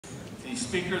The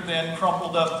speaker then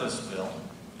crumpled up this bill.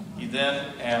 He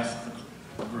then asked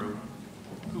the group,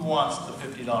 who wants the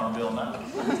 $50 bill now?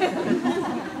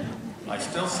 I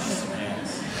still see some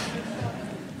hands.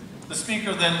 The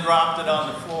speaker then dropped it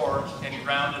on the floor and he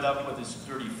rounded up with his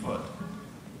dirty foot.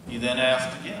 He then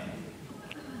asked again,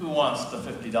 who wants the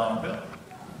 $50 bill?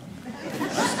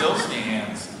 I still see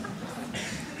hands.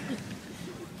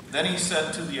 Then he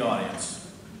said to the audience,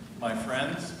 my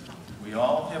friends, we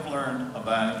all have learned a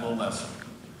valuable lesson.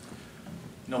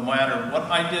 No matter what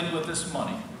I did with this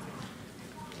money,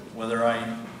 whether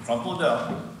I crumpled it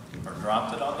up or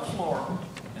dropped it on the floor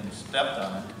and stepped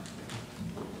on it,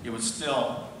 it was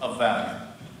still of value.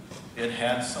 It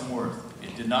had some worth.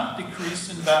 It did not decrease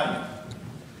in value.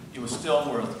 It was still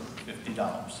worth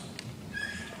 $50.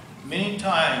 Many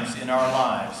times in our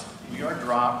lives, we are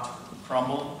dropped,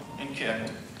 crumbled, and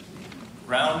kicked,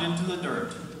 ground into the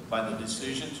dirt by the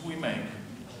decisions we make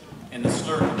and the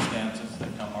circumstances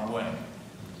that come our way.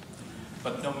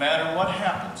 But no matter what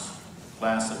happens,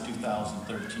 class of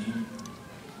 2013,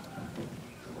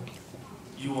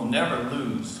 you will never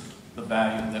lose the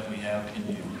value that we have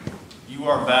in you. You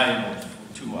are valuable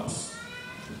to us.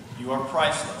 You are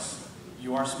priceless.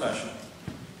 You are special.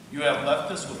 You have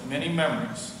left us with many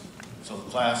memories. So the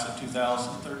class of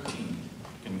 2013,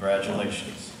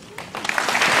 congratulations.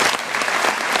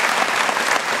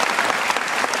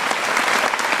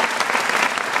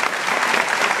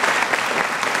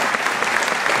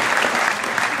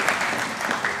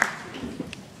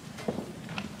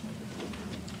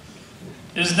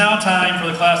 It is now time for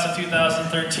the class of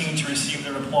 2013 to receive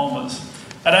their diplomas.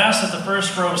 I'd ask that the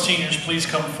first row of seniors please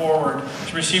come forward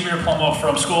to receive your diploma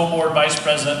from School Board Vice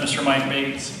President, Mr. Mike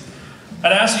Bates.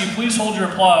 I'd ask that you please hold your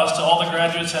applause till all the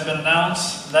graduates have been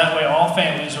announced. That way all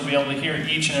families will be able to hear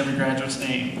each and every graduate's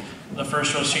name. The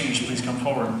first row of seniors please come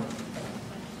forward.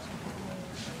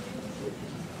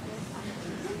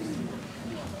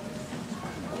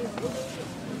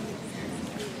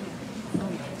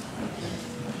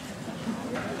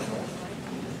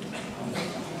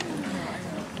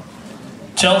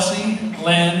 Chelsea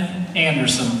Lynn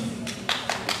Anderson.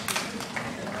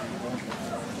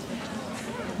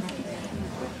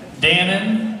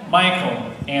 Dannon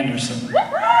Michael Anderson.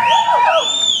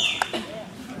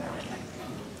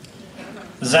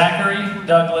 Zachary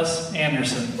Douglas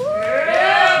Anderson.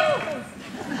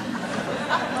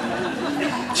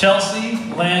 Chelsea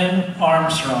Lynn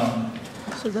Armstrong.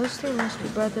 So those two must be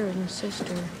brother and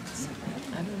sister.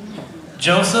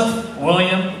 Joseph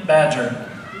William Badger.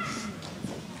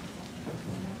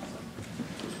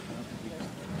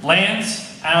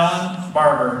 Lance Allen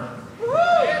Barber.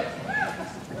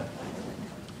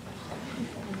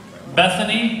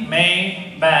 Bethany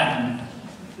Mae Batten.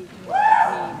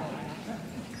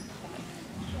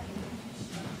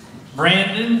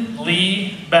 Brandon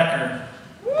Lee Becker.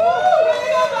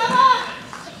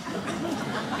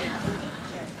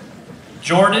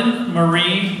 Jordan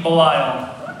Marie Belisle.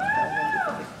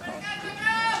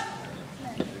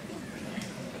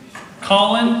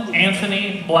 Colin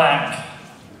Anthony Black.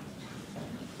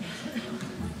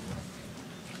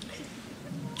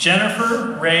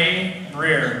 Jennifer Ray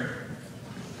Breer.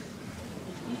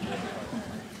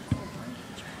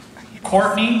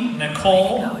 Courtney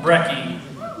Nicole Brecky.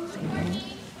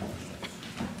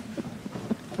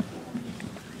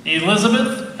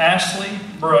 Elizabeth Ashley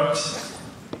Brooks.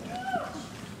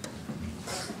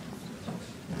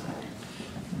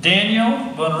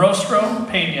 Daniel Bonrostro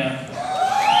Pena.